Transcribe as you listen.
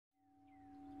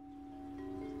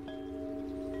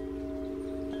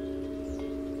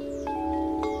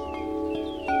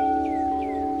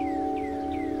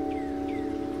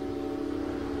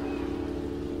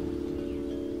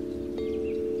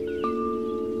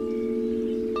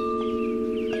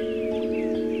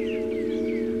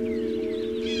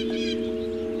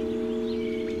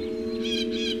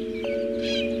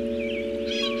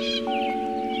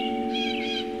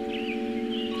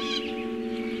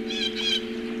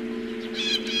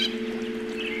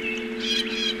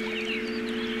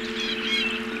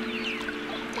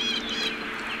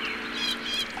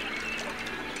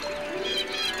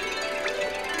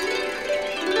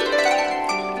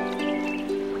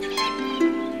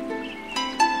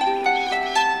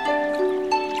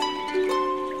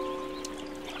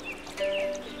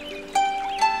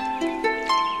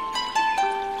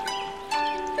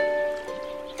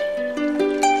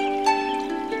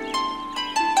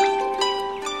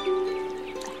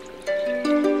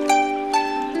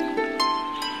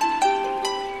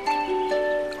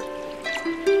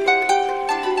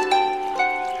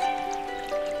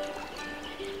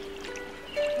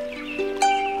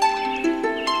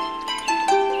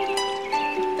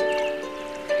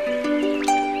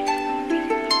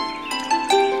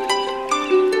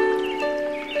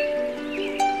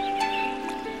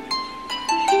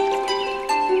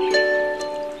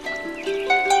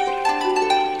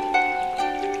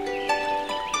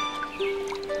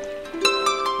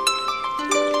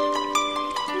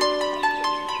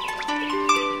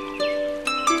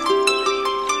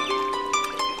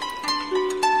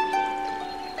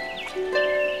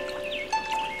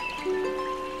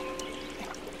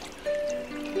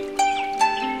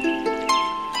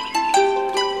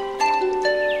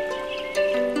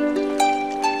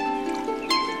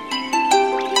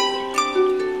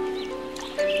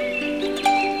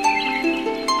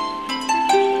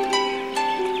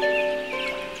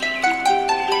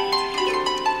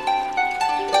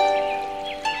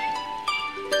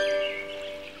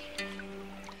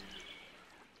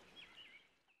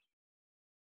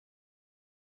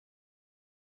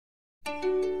Come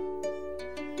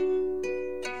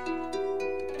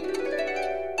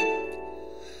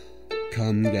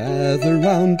gather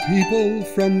round, people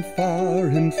from far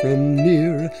and from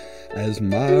near, as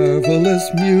marvelous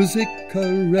music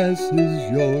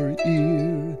caresses your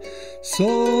ear.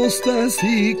 Solstice,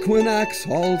 equinox,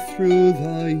 all through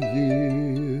the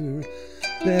year,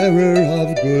 bearer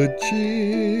of good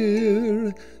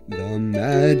cheer, the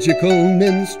magical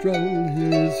minstrel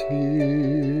is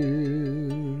here.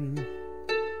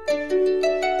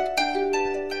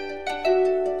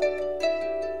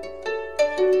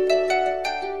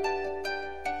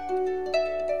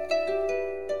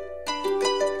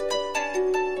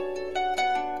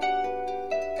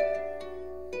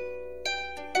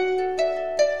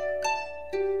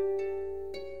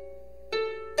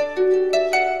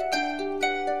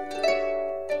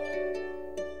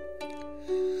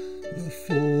 The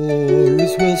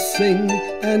forests will sing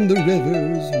and the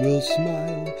rivers will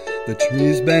smile, the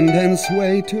trees bend and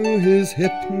sway to his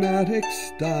hypnotic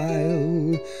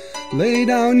style. Lay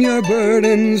down your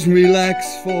burdens,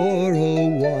 relax for a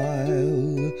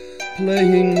while,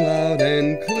 playing loud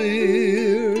and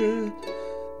clear,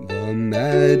 the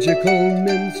magical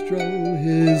minstrel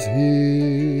is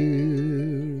here.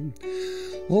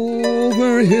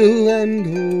 Over hill and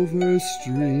over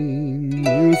stream,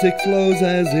 music flows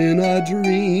as in a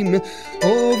dream.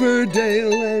 Over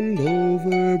dale and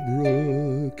over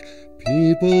brook,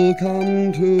 people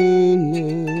come to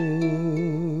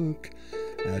look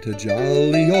at a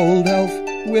jolly old elf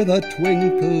with a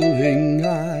twinkling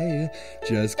eye.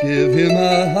 Just give him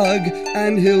a hug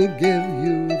and he'll give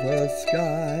you the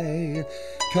sky.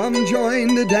 Come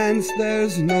join the dance,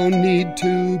 there's no need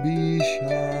to be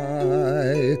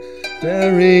shy,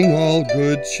 bearing all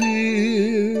good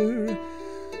cheer,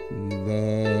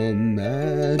 the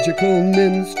magical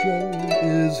minstrel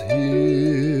is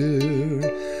here.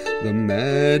 The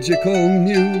magical,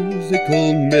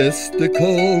 musical,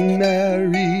 mystical,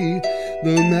 merry,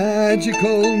 the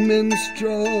magical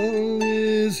minstrel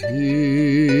is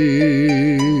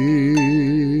here.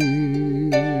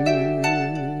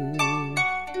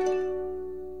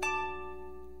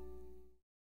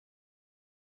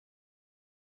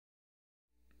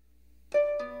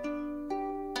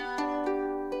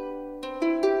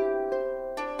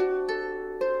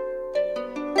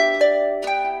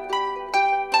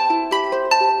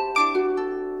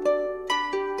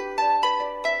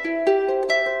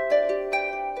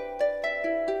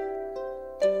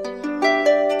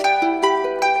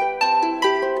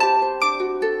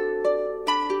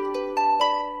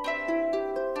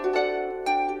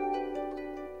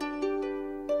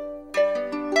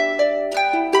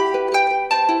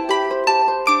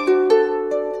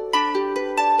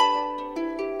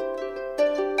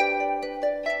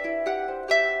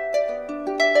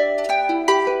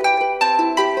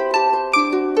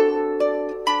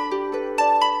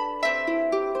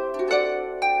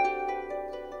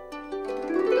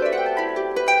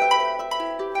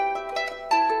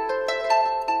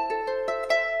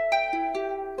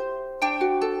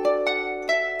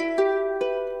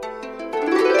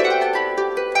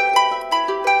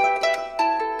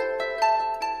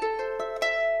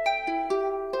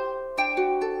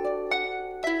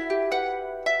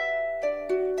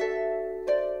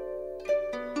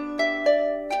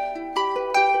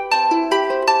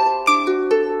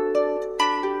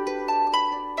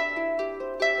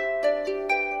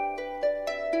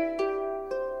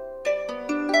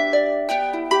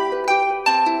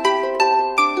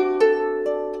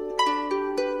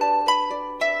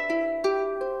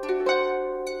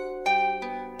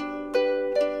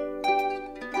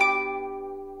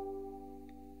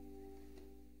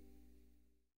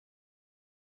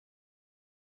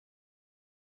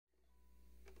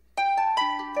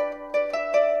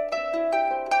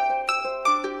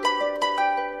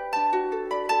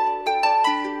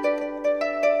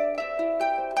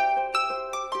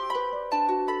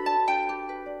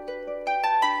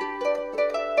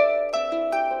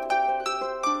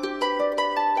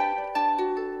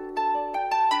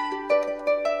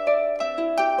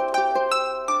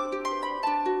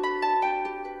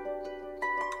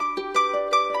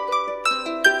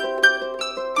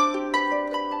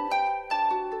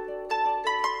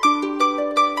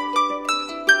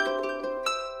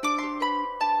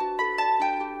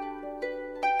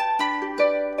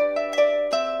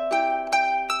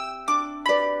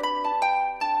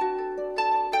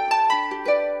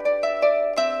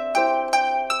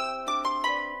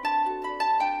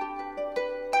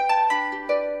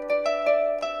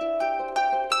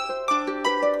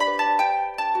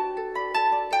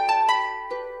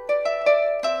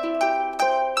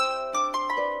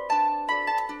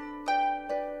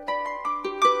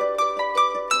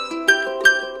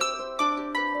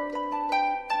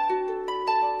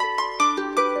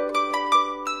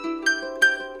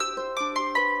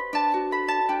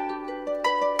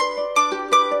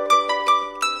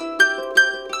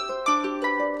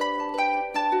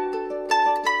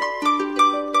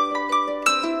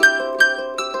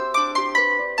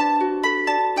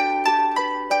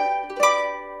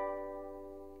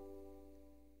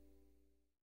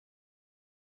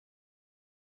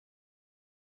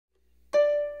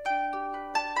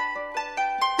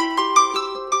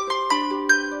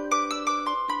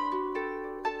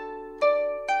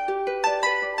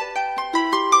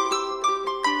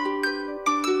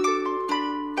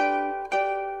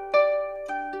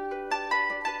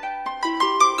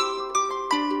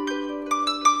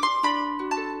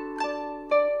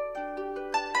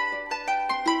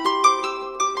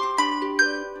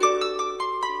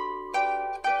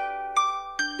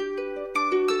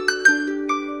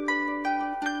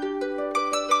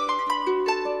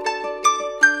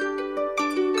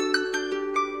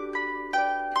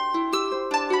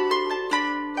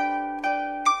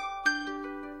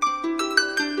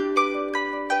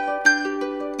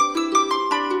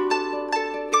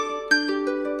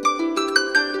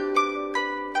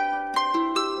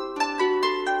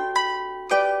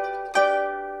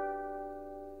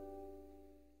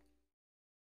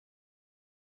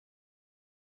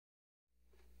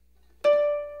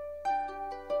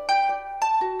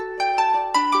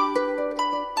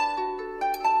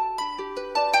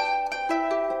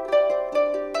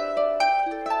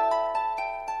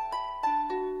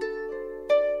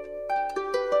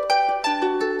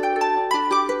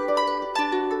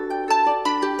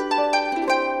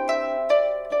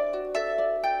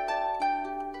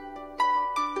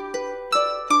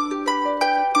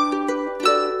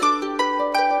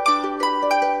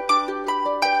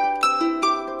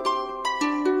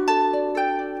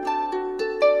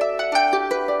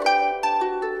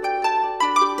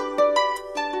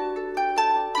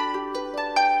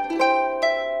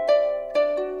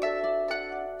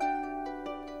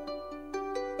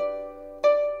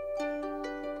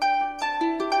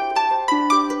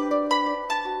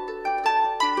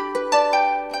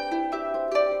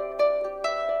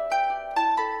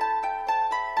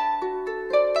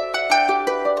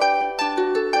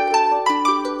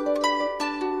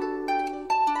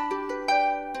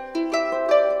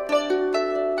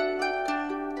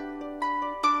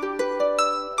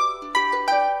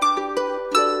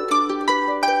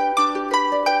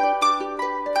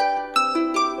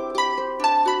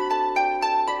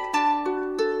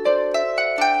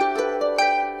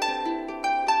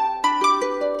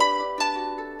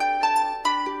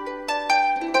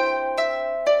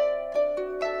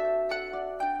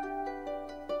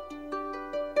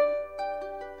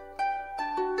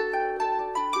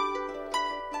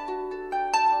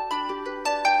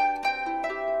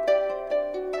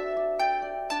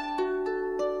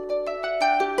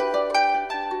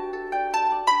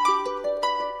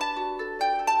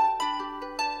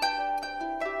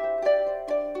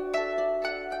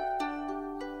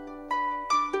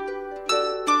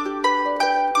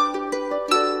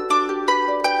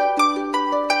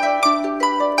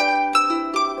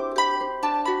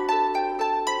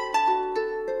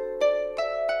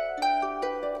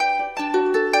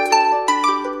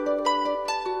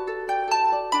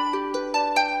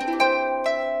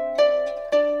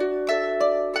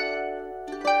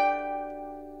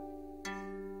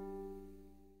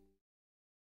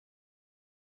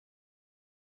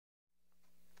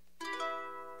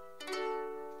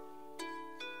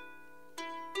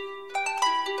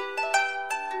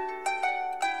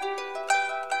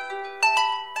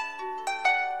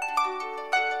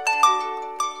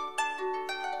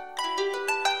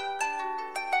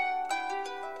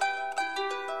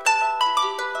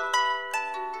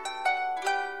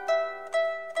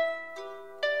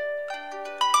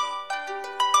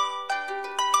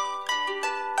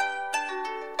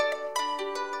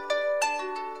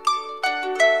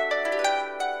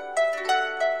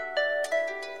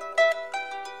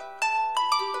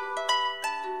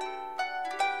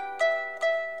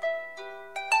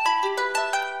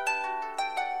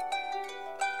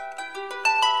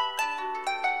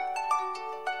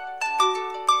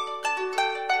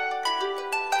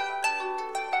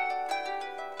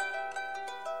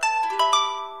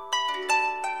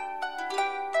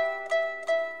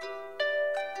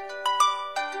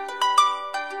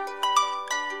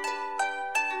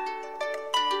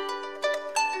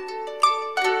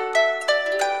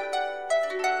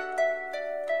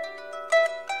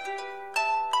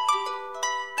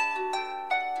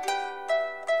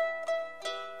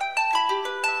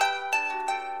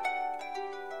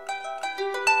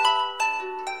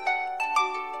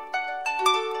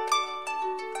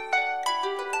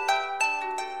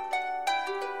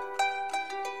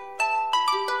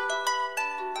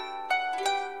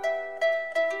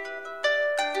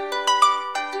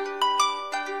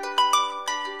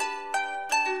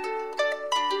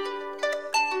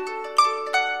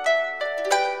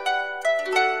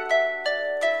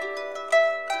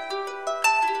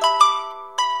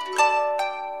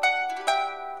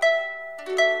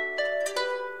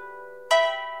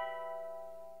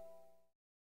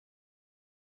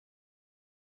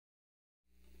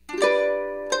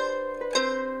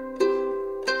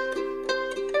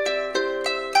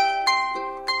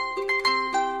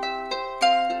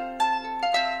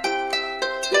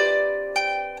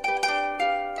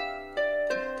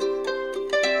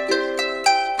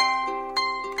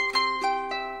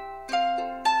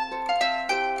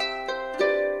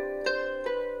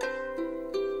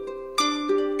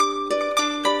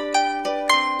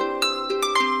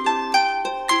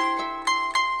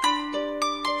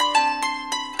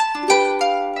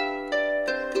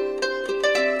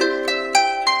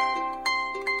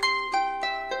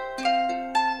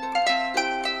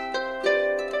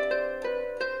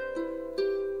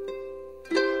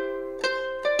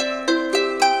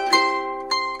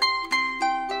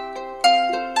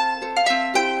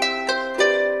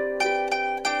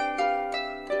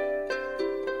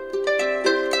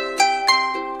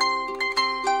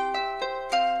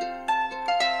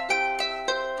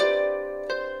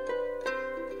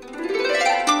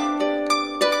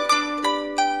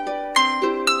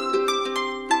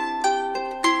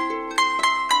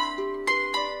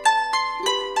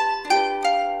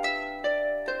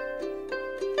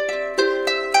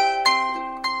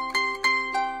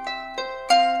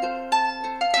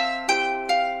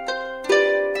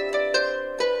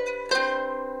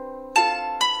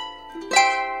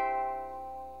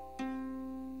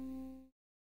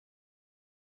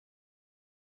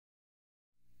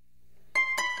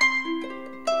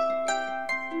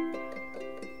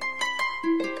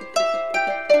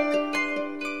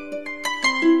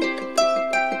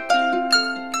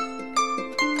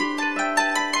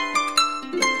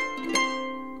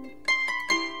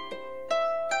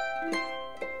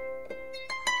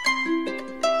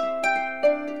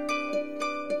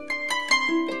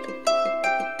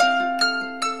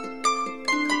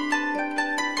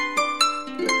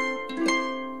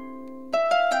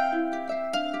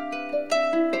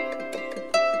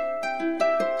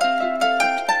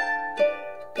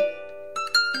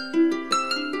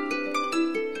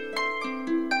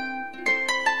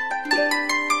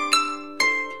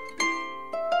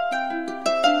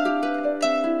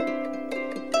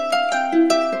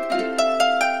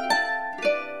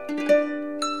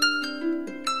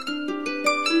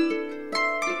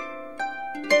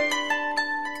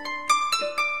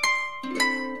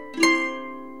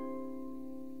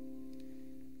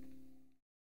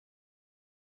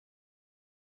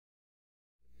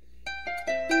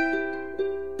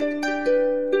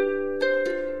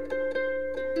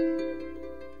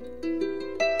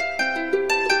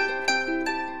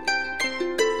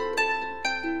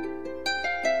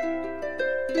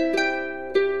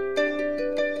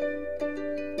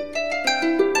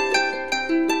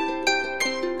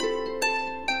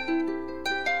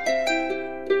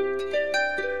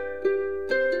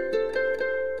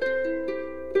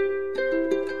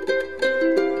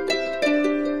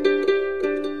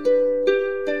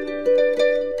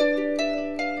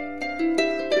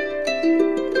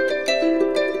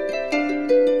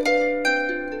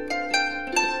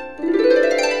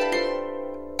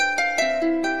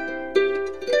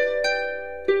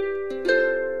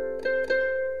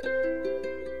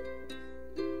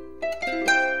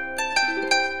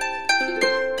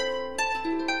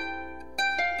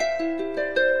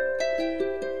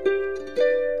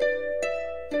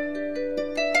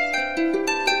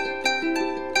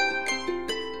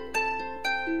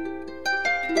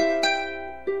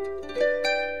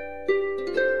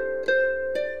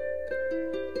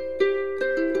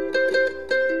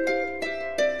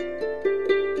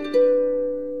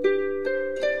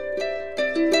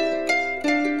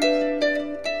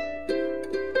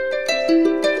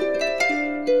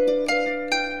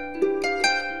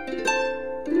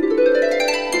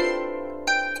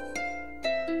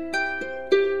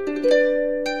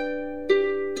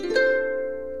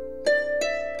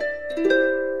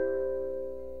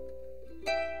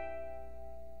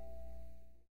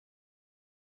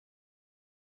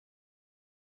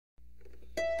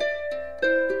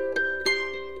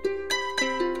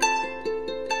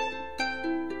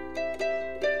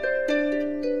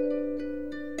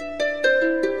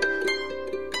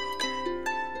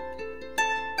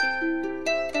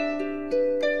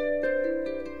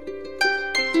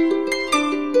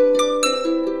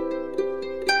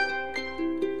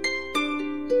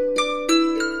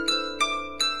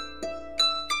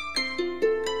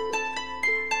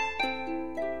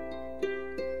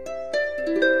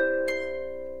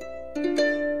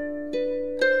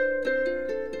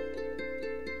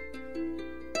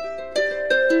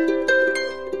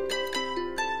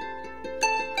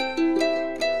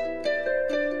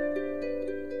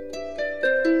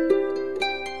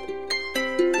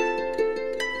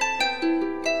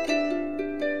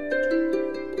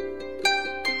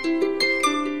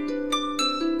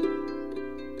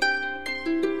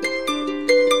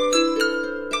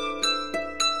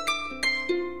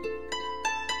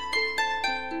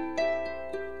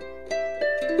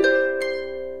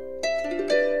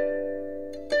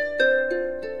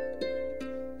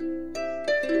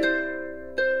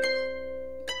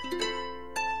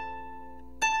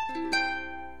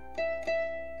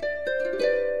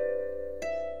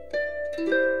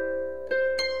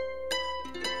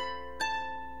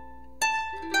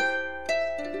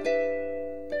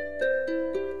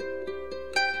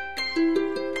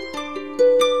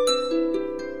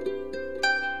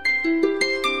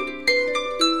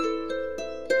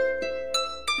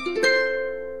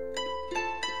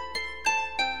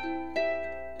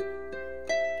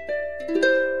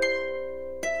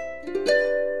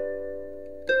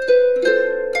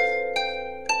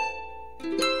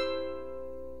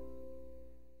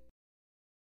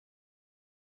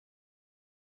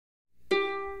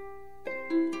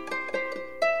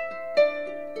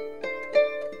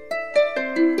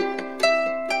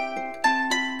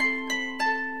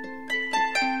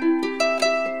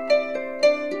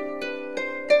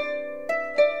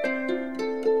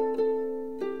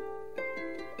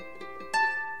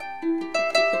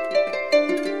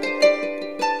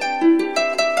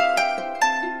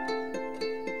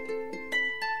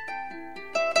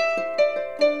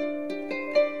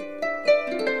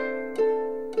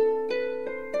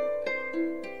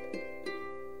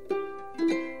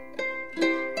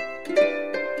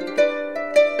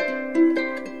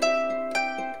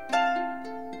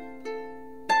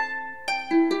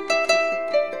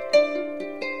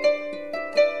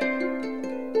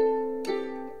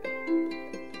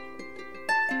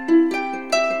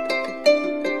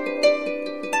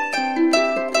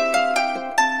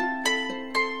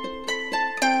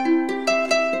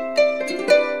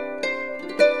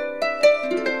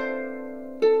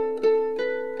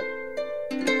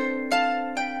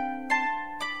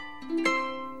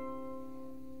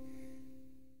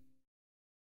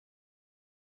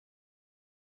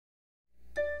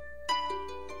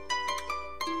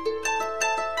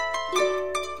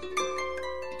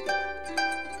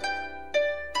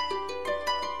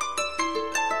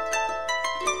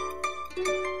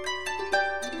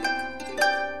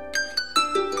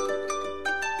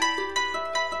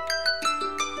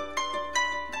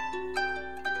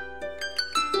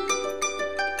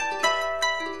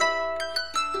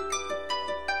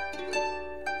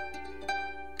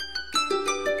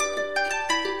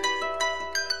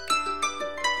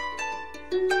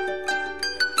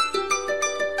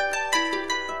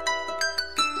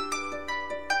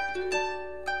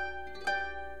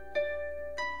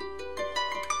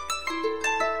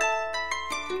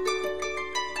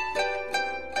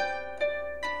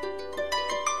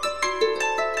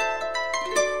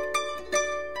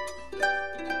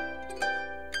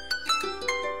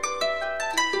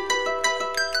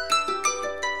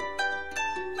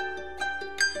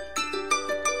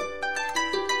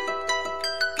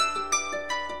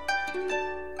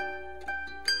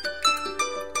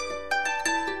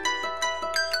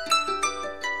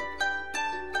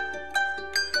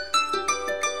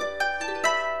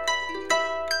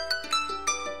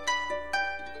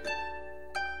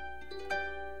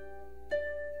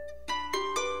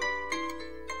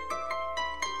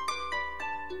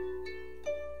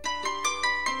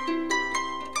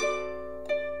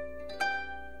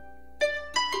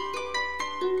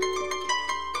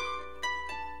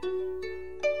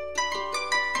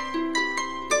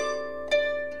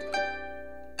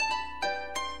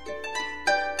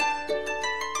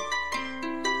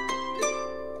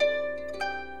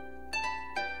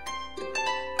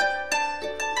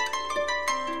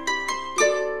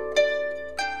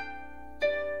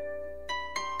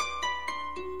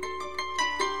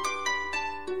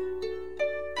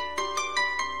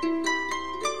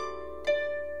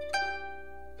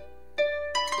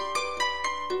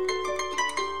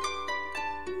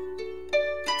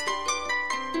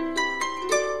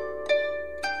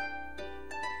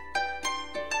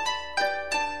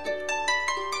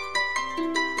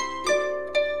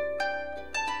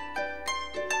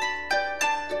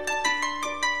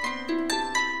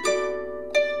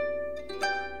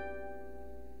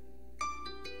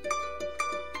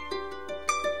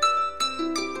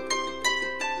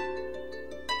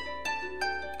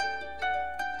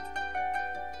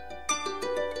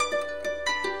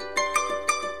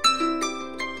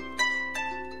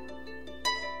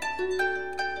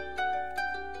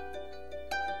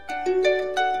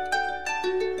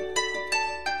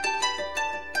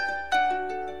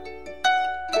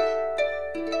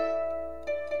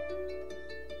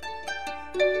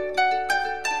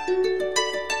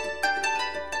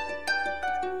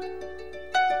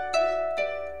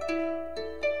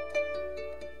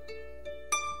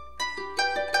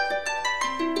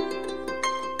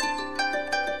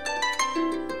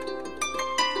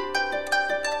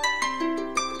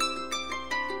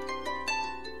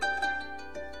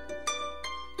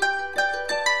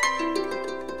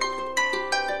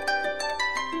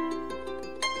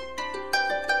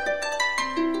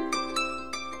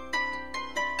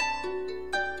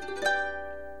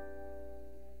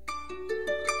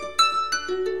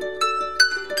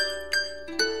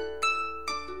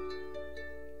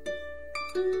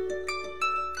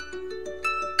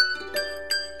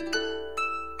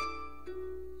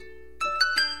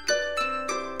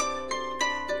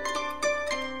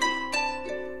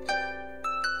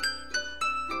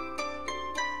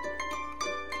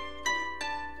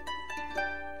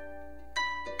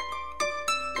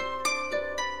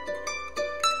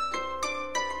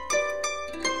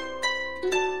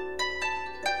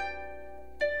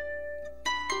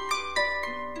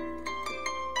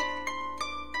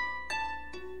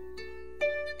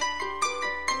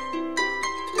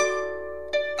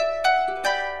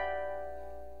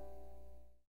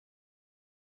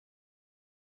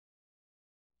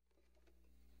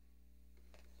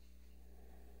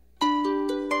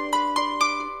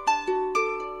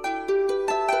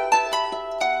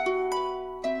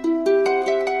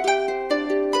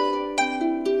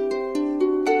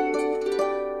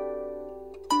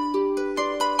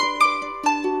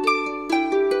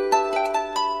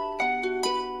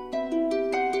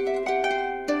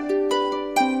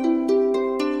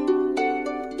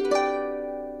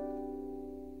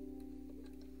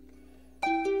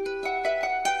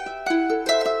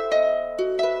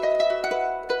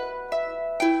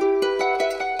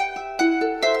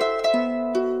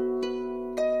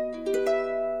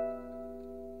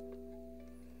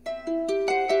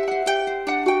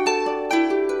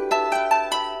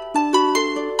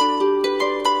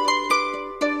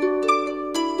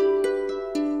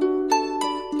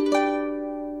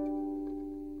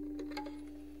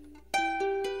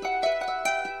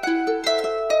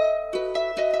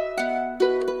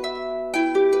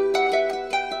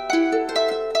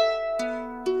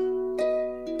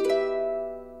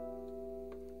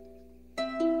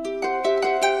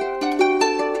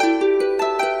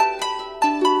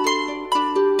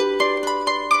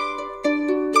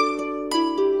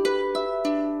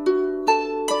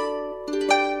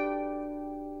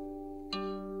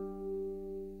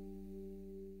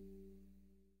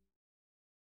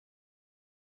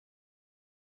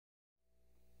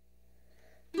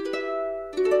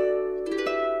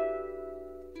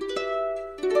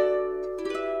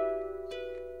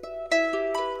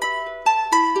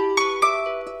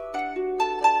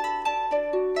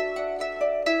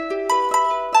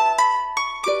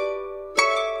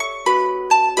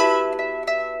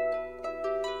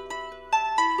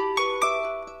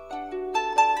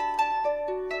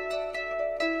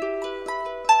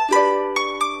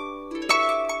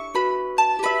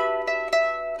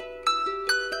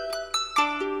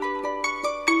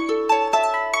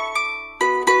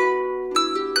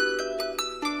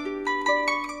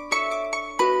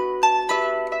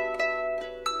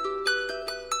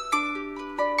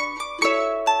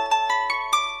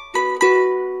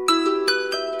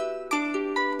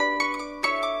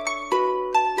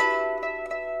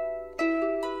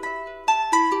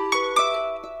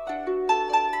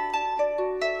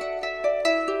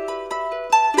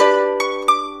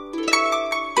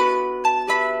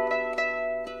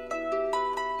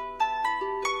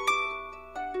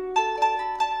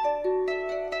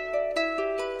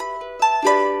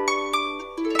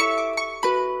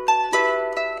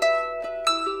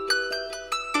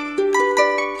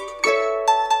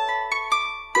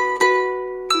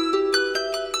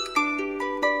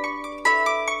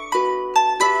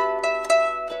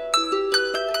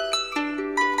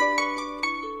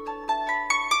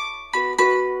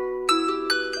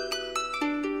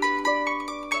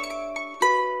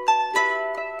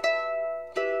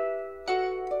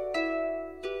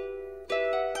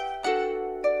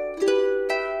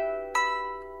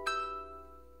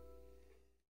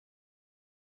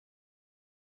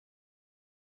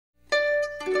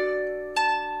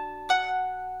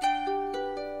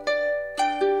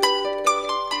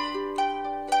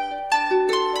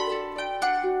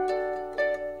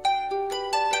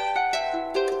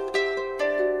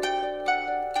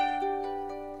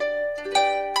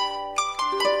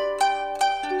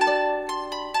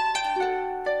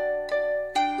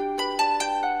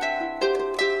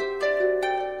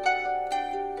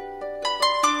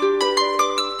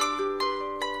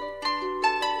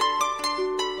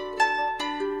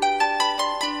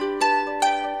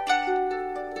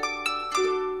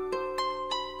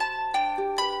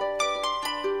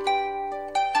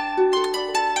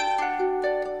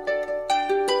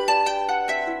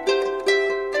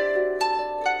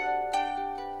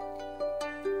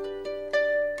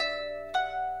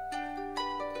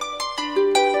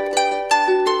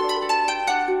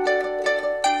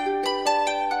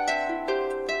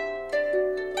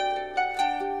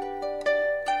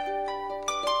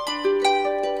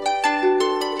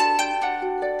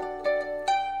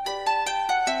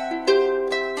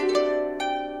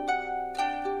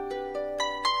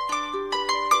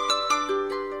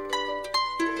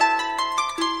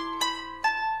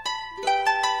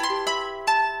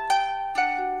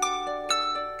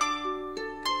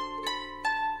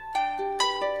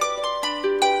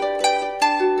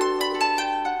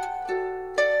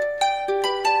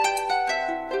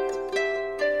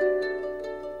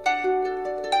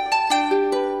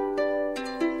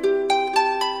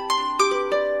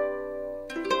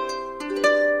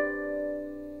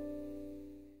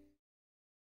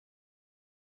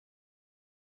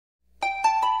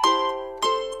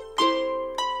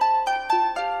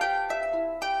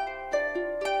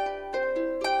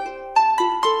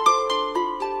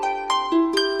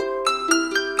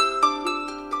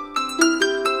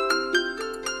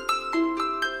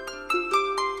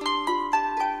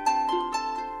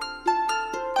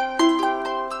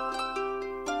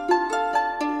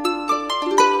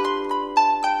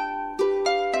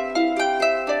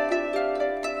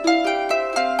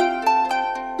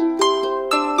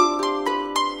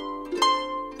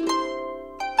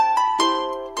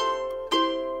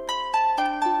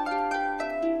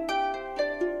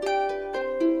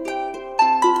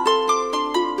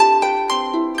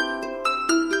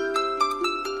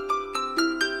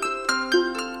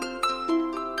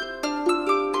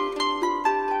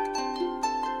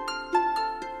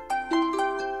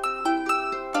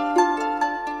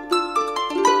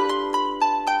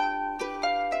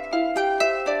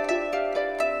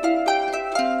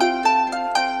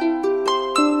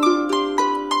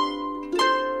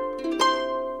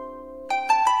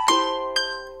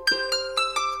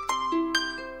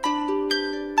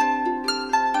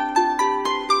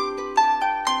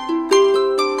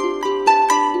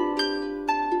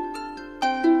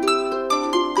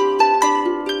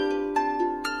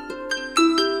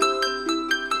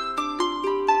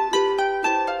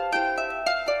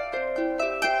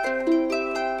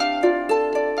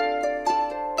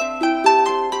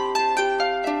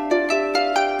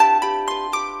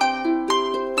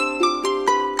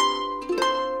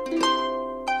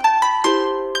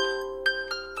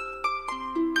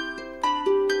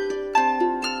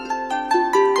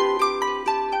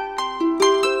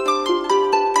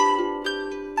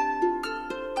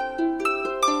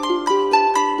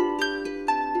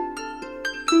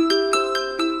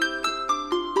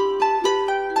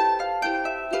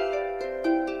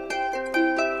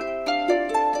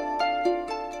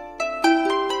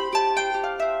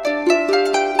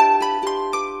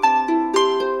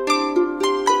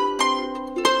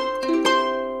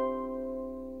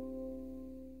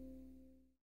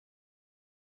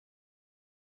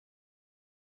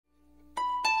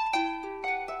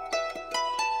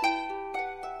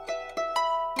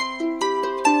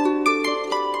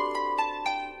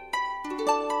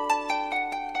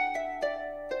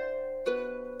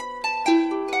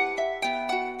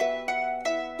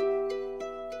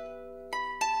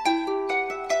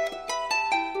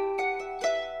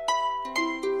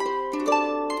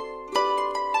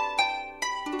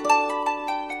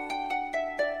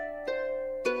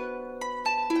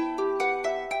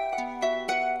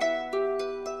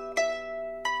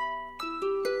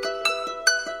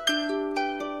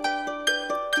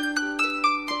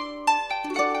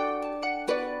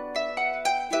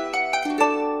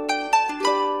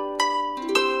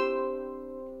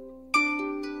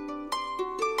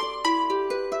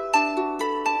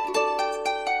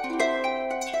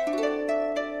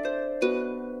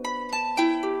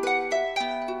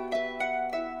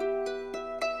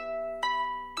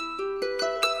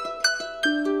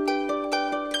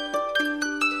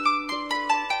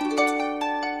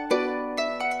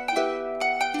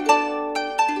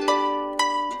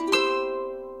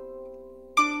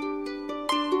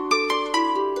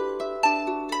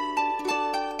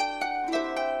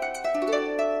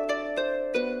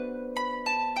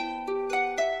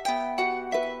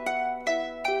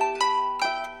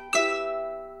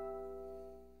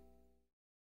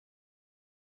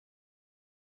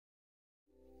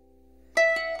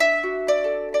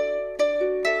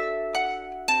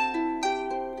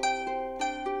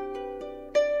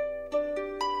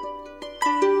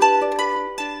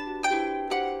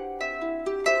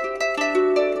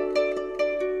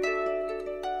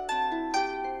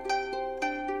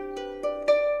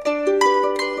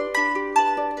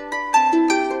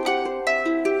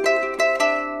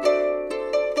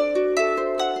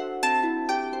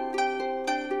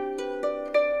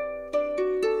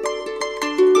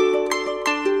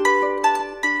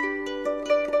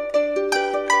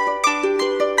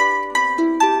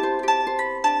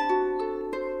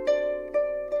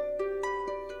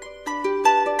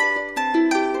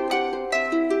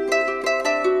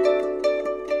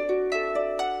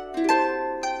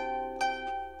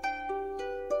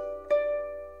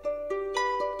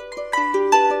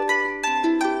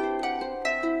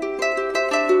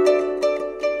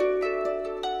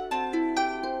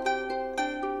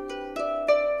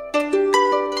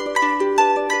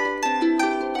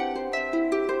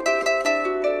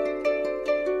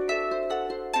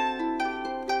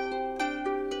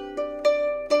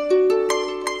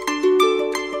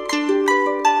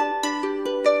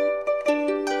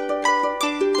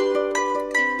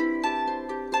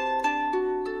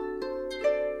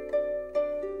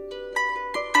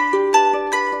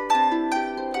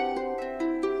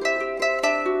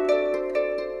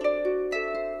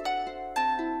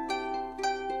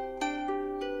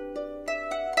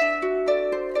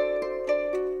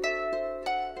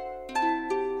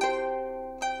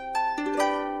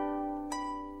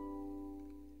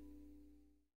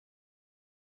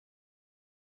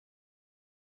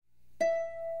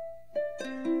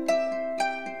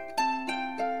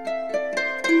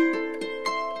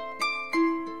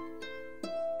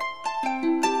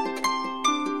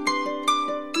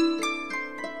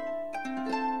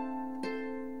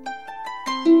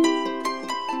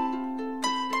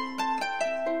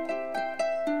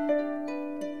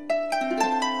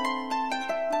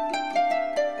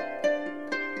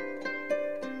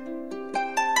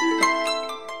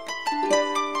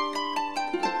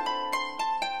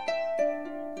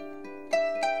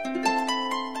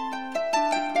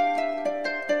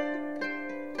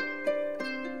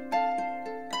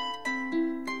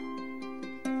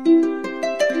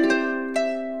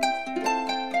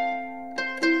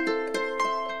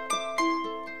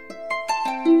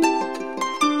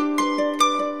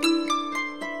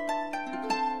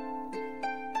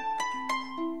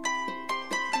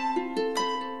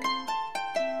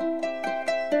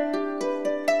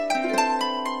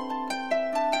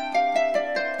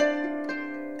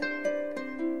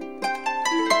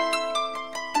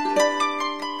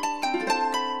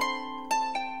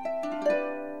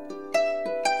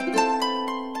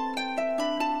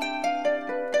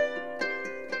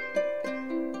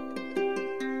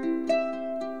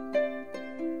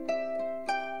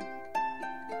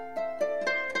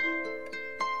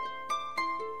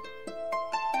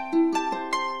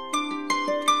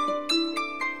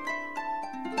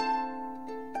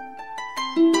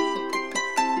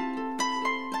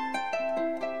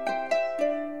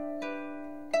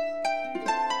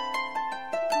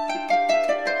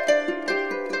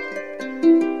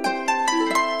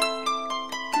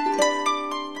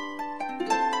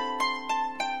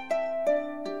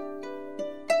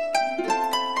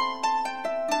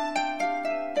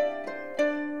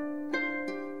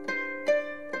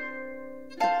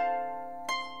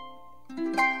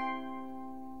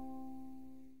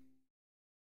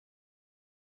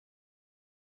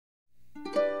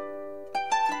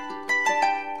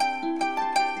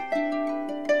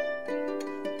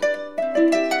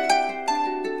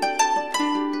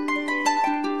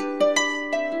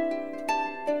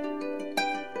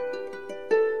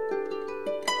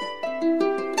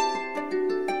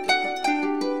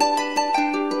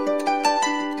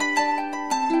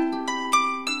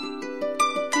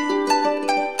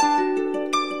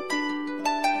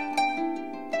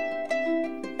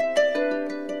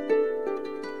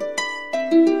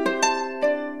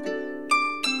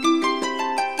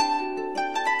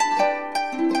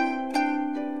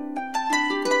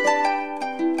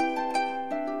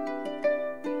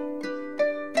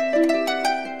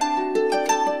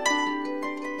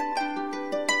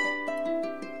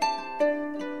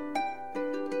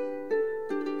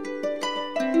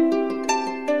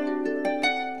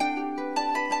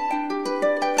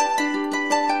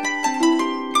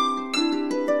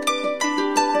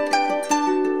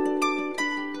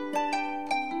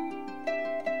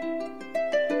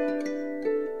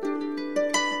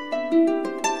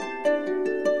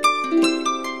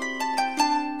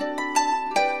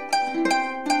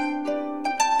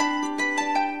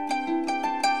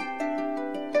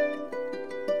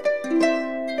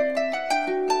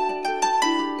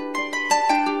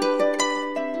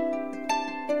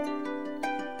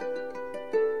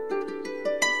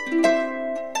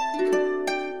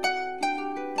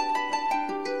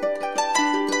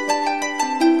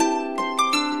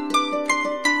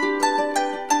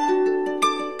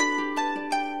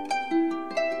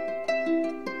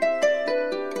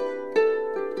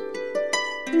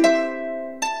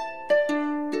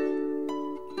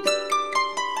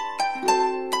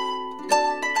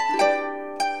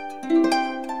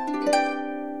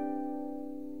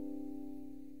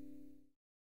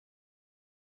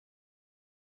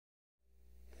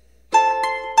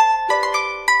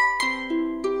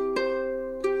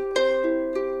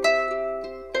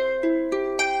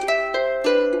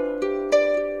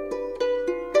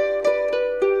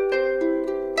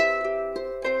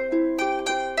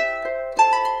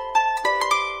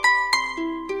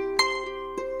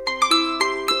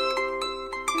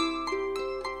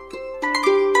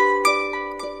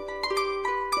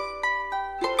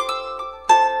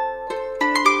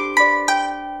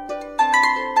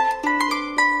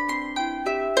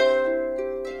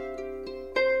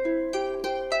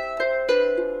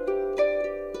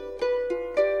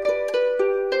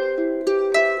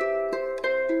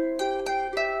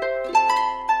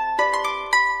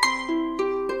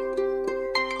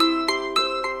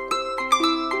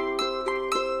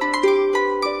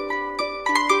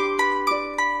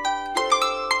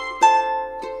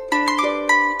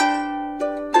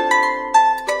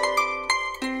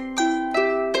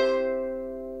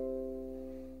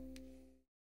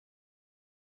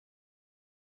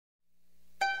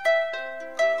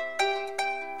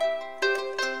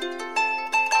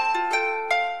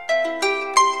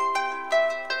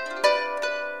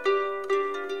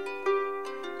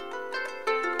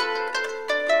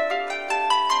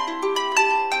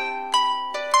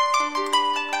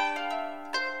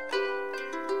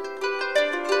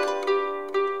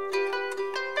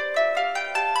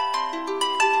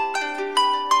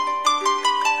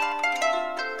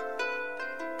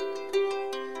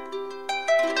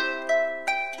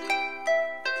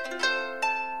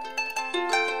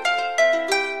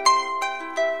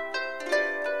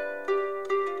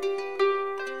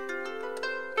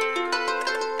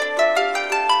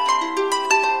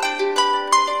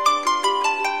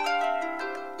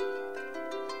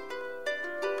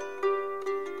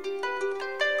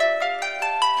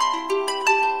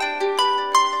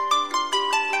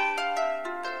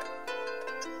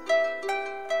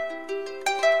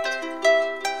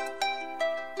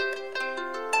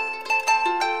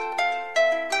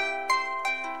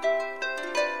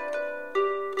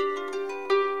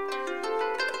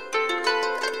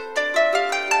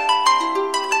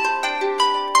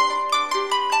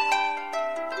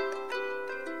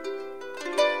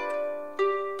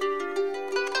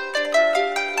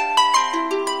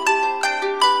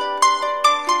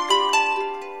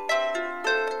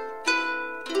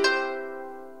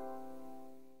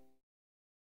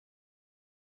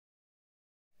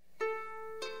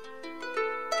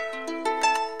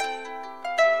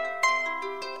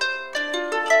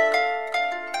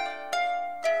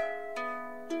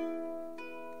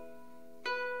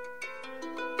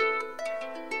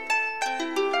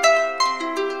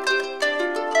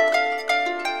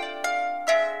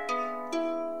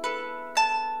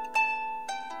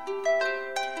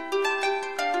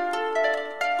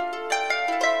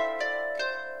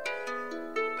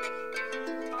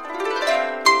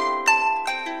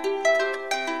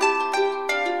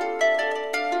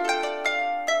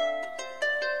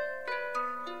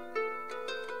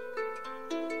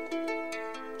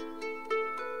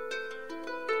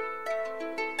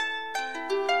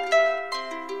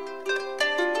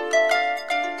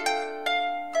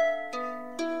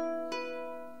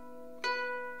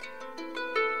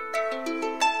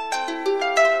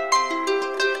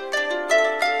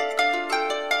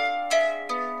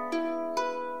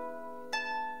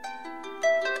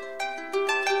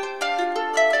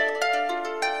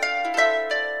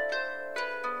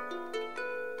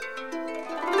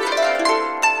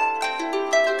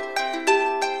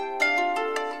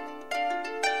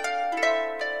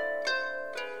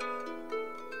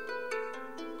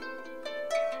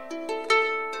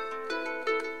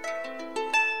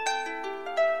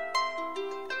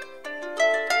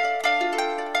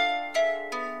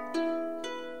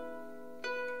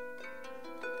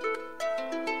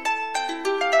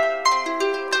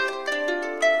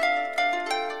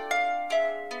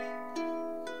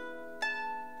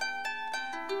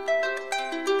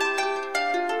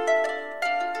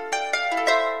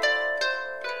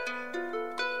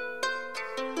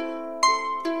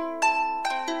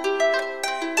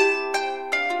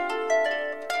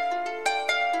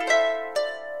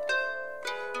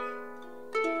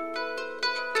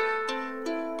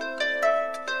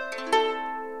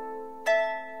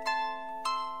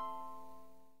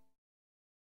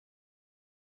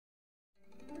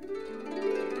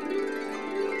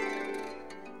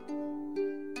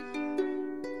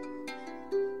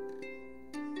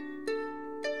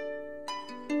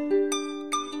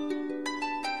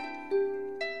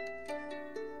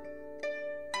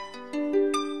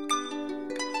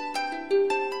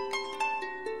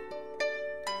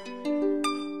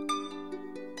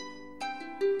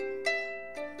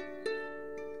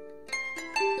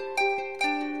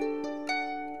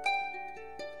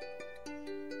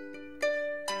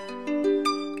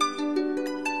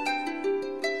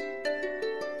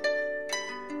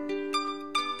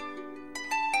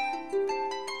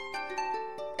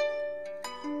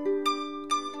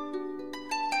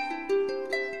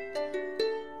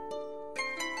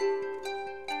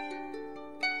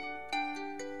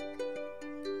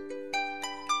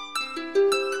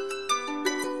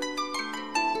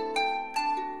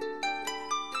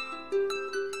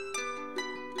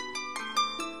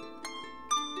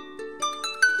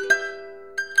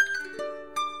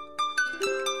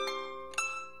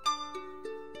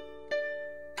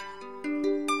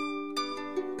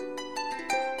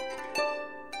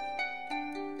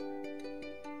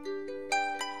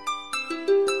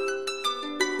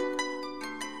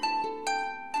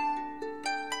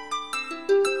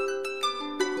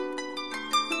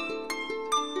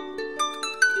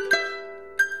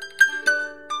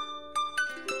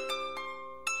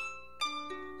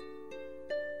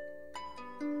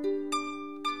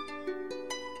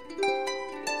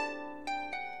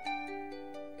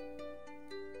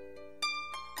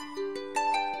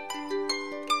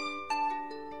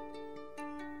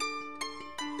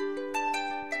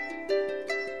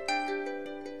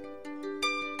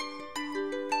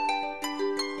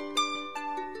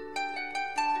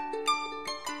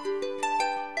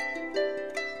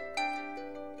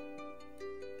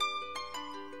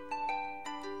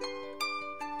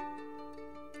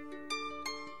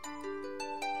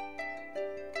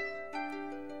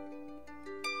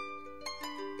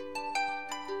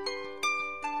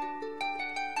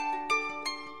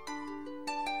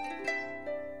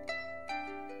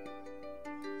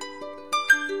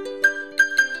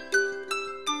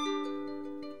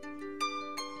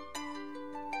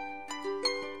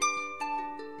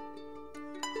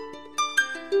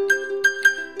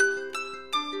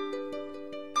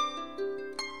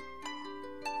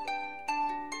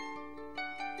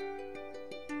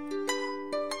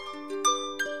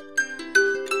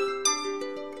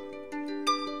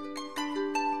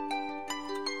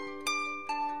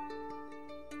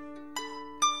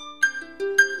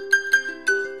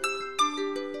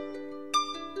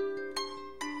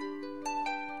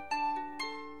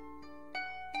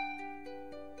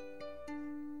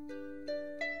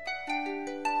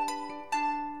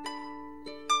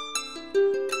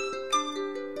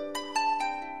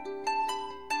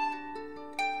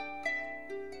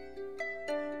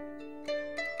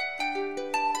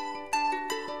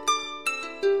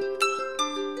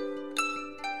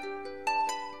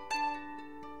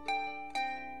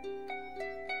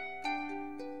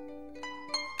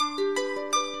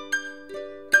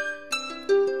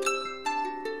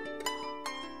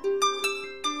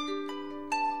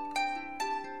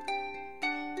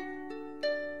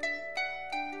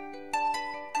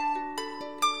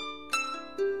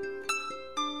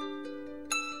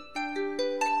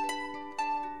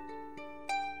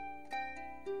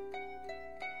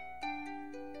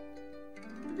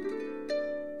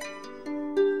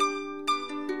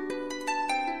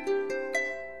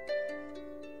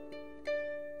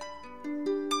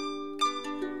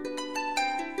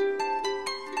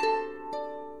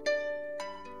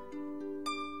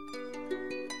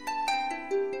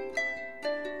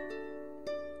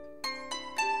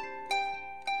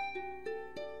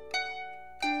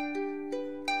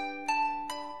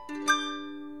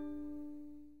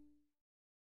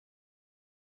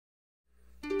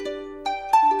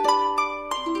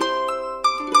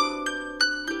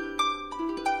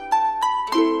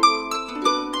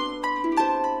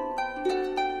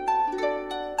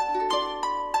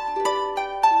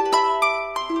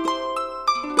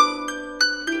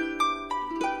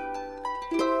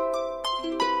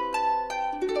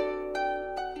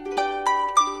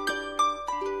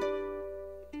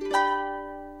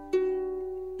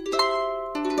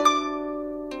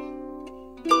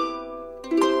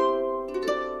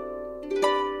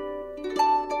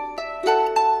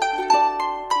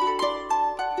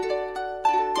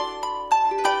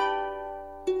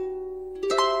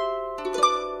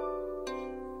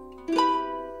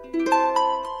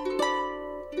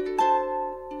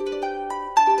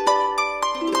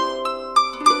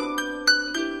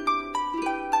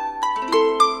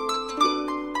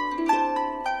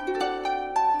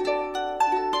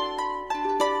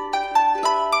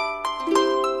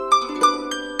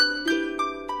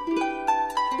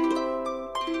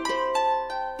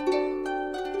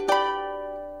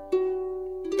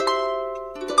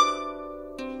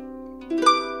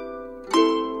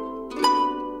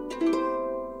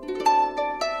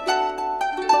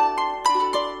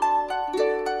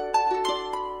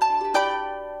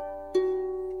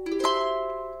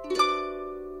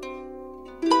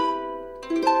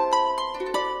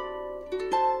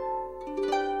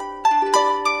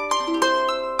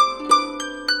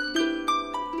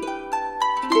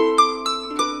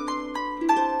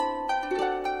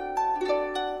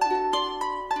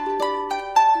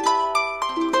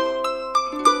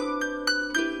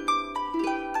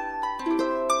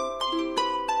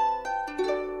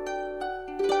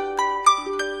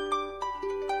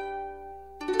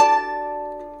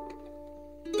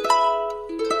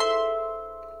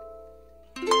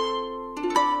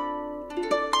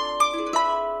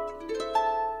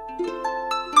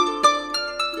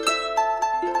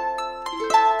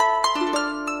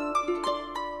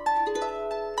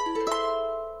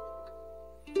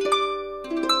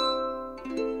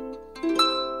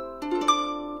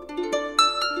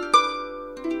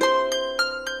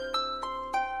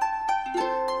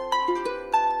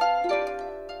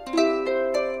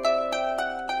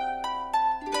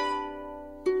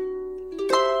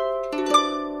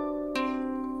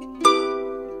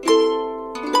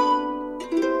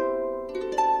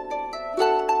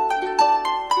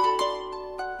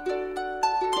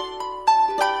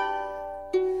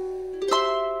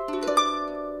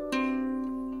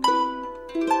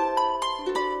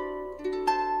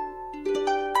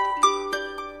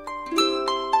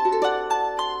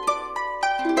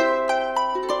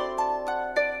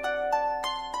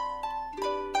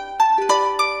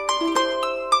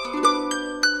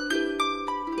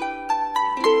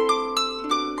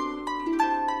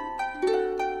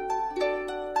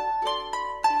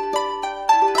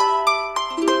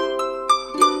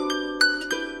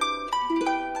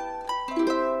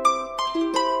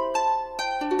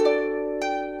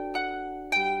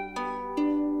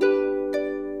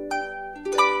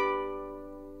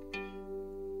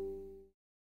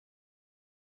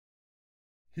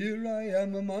 Here I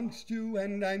am amongst you,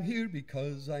 and I'm here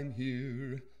because I'm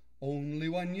here. Only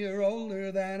 1 year older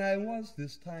than I was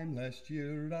this time last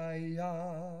year. I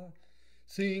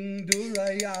sing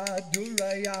do-ra-ya,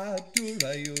 do-ra-ya,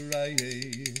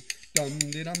 do-ra-you-ra-yay.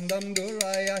 Dum-de-dum-dum,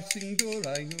 do-ra-ya, sing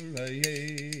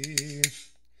do-ra-you-ra-yay.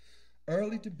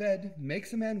 Early to bed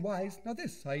makes a man wise. Now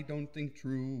this I don't think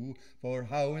true, for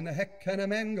how in the heck can a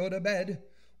man go to bed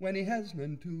when he has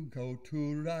none to go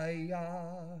to?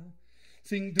 Ra-ya.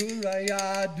 Sing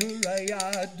do-ra-ya,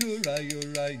 do-ra-ya,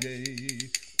 do-ra-you-ra-yay.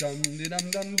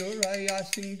 Dum-de-dum-dum, do-ra-ya,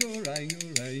 sing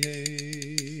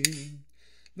do-ra-you-ra-yay.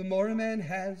 The more a man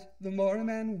has, the more a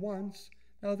man wants.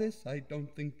 Now this I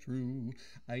don't think true.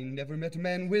 I never met a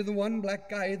man with one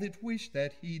black eye that wished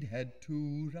that he'd had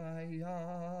two.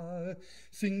 Ra-ya.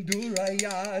 Sing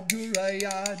do-ra-ya,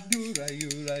 do-ra-ya,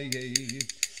 do-ra-you-ra-yay.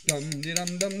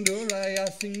 Dum-de-dum-dum, do-ra-ya,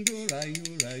 sing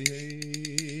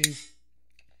do-ra-you-ra-yay.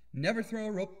 Never throw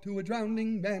a rope to a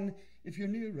drowning man if you're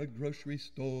near a grocery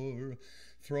store.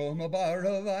 Throw him a bar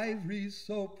of ivory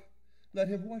soap, let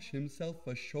him wash himself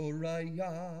ashore.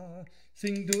 Ra-ya.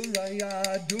 Sing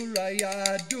do-ra-ya,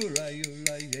 do-ra-ya,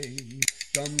 do-ra-you-ra-yay.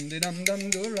 Dum-de-dum-dum,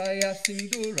 do-ra-ya, sing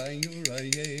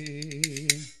do-ra-you-ra-yay.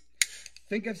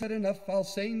 Think I've said enough, I'll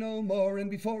say no more,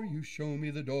 and before you show me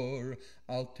the door,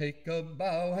 I'll take a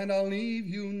bow and I'll leave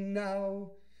you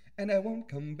now, and I won't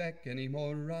come back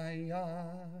anymore. Ra-ya.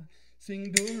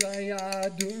 Sing do-ra-ya,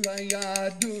 do-ra-ya,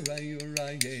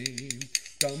 do-ra-you-ra-yay.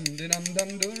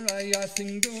 Dum-de-dum-dum, do-ra-ya,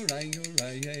 sing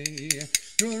do-ra-you-ra-yay.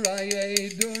 Do-ra-yay,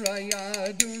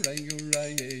 do-ra-ya,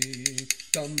 do-ra-you-ra-yay.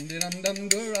 Dum-de-dum-dum,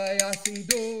 do-ra-ya, sing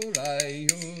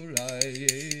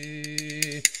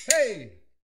do-ra-you-ra-yay. Hey!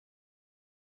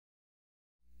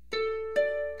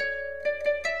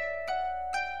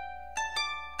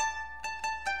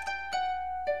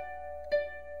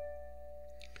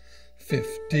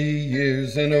 "50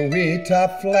 years in a wee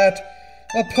top flat,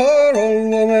 a poor old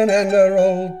woman and her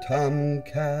old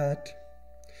tomcat.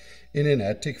 In an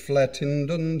attic flat in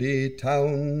Dundee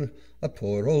town, a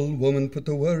poor old woman put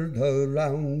the word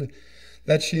around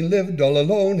that she lived all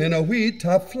alone in a wee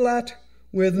top flat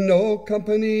with no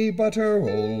company but her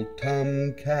old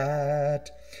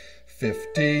tomcat.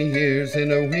 50 years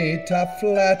in a wee top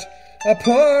flat, a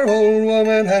poor old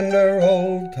woman and her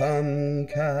old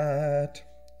tomcat.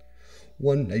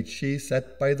 One night she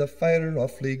sat by the fire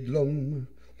awfully glum,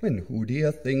 when who do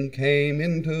you think came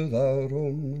into the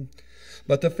room?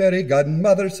 But the fairy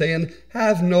godmother saying,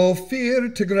 'Have no fear,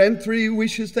 to grant 3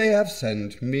 wishes they have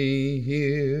sent me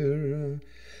here.'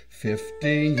 50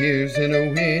 years in a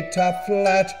wee top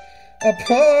flat, a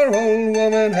poor old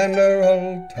woman and her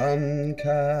old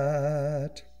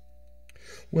tomcat.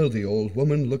 Well, the old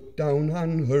woman looked down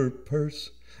on her purse.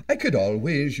 'I could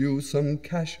always use some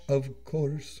cash, of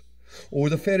course.' Oh,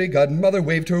 the fairy godmother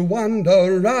waved her wand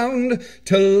around,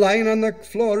 till lying on the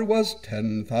floor was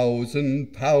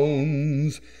 10,000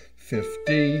 pounds.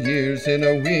 50 years in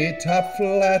a wee top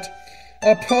flat,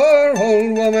 a poor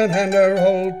old woman and her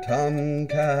old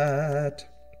tomcat.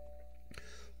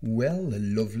 Well, a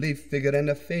lovely figure and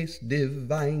a face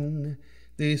divine,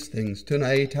 these things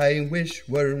tonight I wish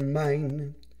were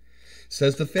mine.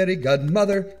 Says the fairy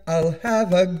godmother, 'I'll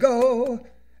have a go,'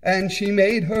 and she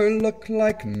made her look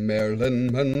like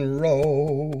Marilyn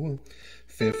Monroe.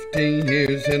 50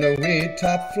 years in a wee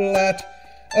top flat,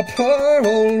 a poor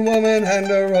old woman and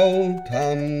her old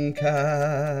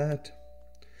tomcat.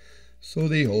 So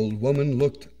the old woman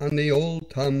looked on the old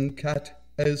tomcat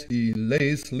as he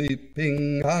lay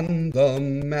sleeping on the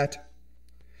mat.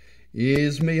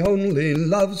 'He's me only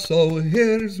love, so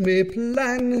here's me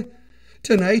plan.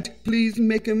 Tonight please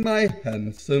make him my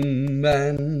handsome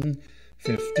man.'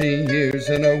 50 years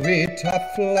in a wee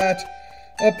top flat,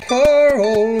 a poor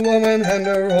old woman and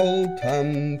her old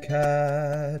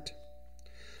tomcat.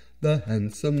 The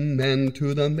handsome man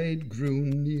to the maid grew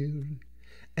near,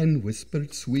 and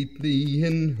whispered sweetly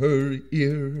in her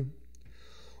ear,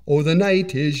 'Oh, the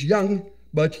night is young,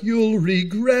 but you'll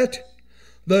regret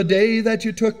the day that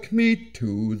you took me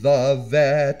to the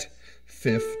vet.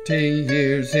 50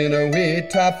 years in a wee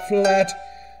top flat,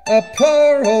 a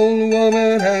poor old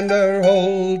woman and her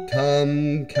old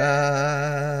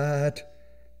tomcat.'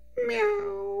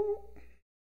 Meow.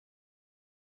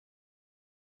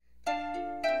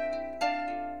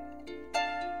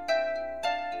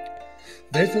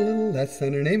 There's a little lass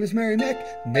and her name is Mary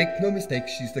Mac. Make no mistake,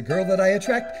 she's the girl that I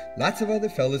attract. Lots of other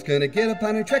fellas gonna get up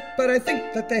on her track, but I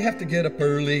think that they have to get up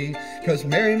early, 'cause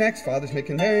Mary Mac's father's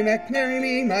making Mary Mac marry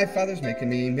me. My father's making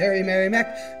me marry Mary Mac.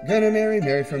 Gonna marry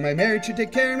Mary, for my marriage should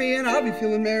take care of me, and I'll be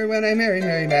feeling merry when I marry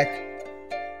Mary Mac.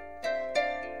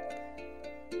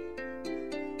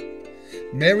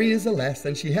 Mary is a lass,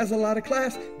 and she has a lot of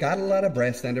class, got a lot of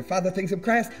breast, and her father thinks I'm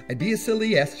crass. I'd be a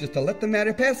silly ass just to let the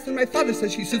matter pass, and my father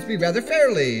says she suits me rather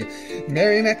fairly.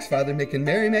 Mary Mac's father making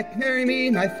Mary Mac marry me,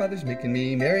 my father's making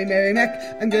me marry Mary Mac.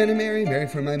 I'm gonna marry Mary,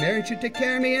 for my marriage should take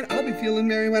care of me, and I'll be feeling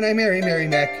merry when I marry Mary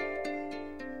Mac.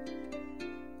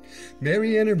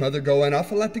 Mary and her mother go an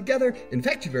awful lot together. In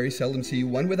fact, you very seldom see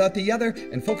one without the other,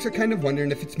 and folks are kind of wondering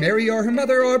if it's Mary or her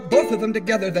mother, or both of them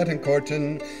together that I'm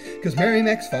courting. 'Cause Mary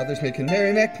Mac's father's making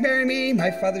Mary Mac marry me, my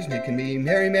father's making me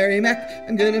marry Mary Mac.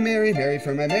 I'm gonna marry Mary,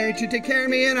 for my marriage should take care of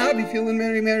me, and I'll be feeling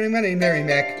merry, merry, merry, Mary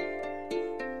Mac.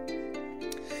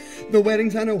 The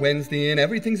wedding's on a Wednesday and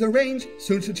everything's arranged.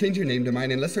 Soon she'll change her name to mine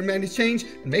unless her mind is changed.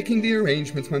 And making the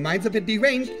arrangements, my mind's a bit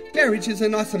deranged. Marriage is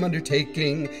an awesome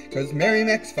undertaking, 'cause Mary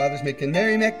Mac's father's making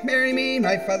Mary Mac marry me,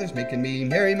 my father's making me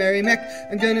marry Mary Mac.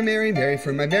 I'm gonna marry Mary,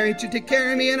 for my marriage to take care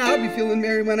of me, and I'll be feeling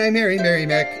merry when I marry Mary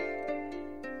Mac.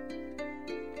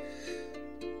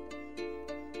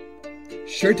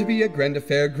 Sure to be a grand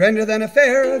affair, grander than a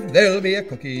fair. There'll be a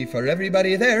cookie for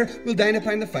everybody there. We'll dine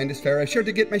upon the finest fare, I'm sure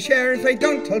to get my share. If I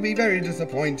don't, I'll be very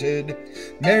disappointed.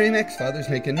 Mary Mac's father's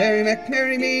making Mary Mac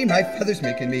marry me, my father's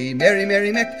making me marry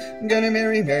Mary Mac. I'm gonna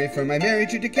marry Mary, for my marriage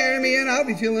to take care of me, and I'll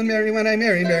be feeling merry when I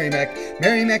marry Mary Mac.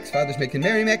 Mary Mac's father's making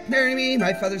Mary Mac marry me,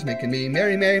 my father's making me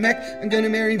marry Mary Mac. I'm gonna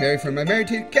marry Mary, for my marriage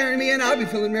to take care of me, and I'll be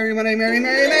feeling merry when I marry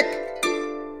Mary Mac.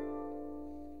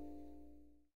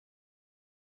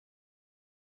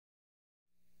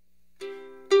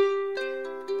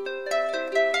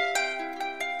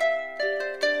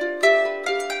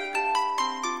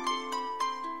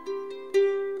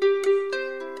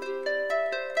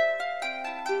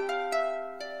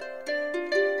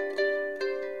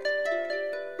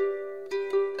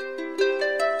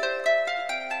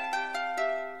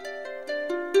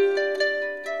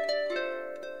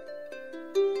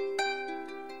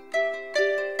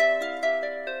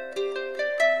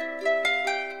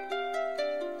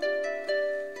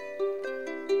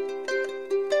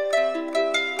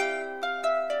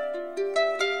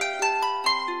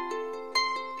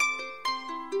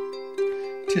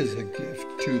 Tis a gift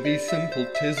to be simple,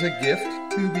 tis a gift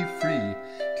to be free,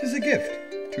 tis a gift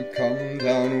to come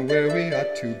down where we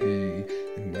ought to be.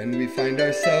 And when we find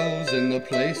ourselves in the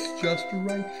place just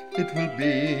right, it will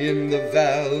be in the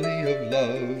valley of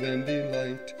love and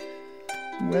delight.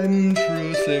 When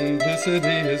true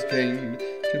simplicity is gained,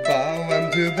 to bow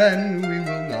and to bend we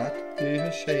will not be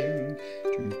ashamed.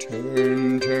 To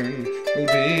turn will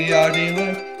be our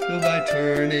delight, till by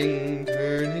turning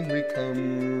we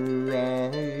come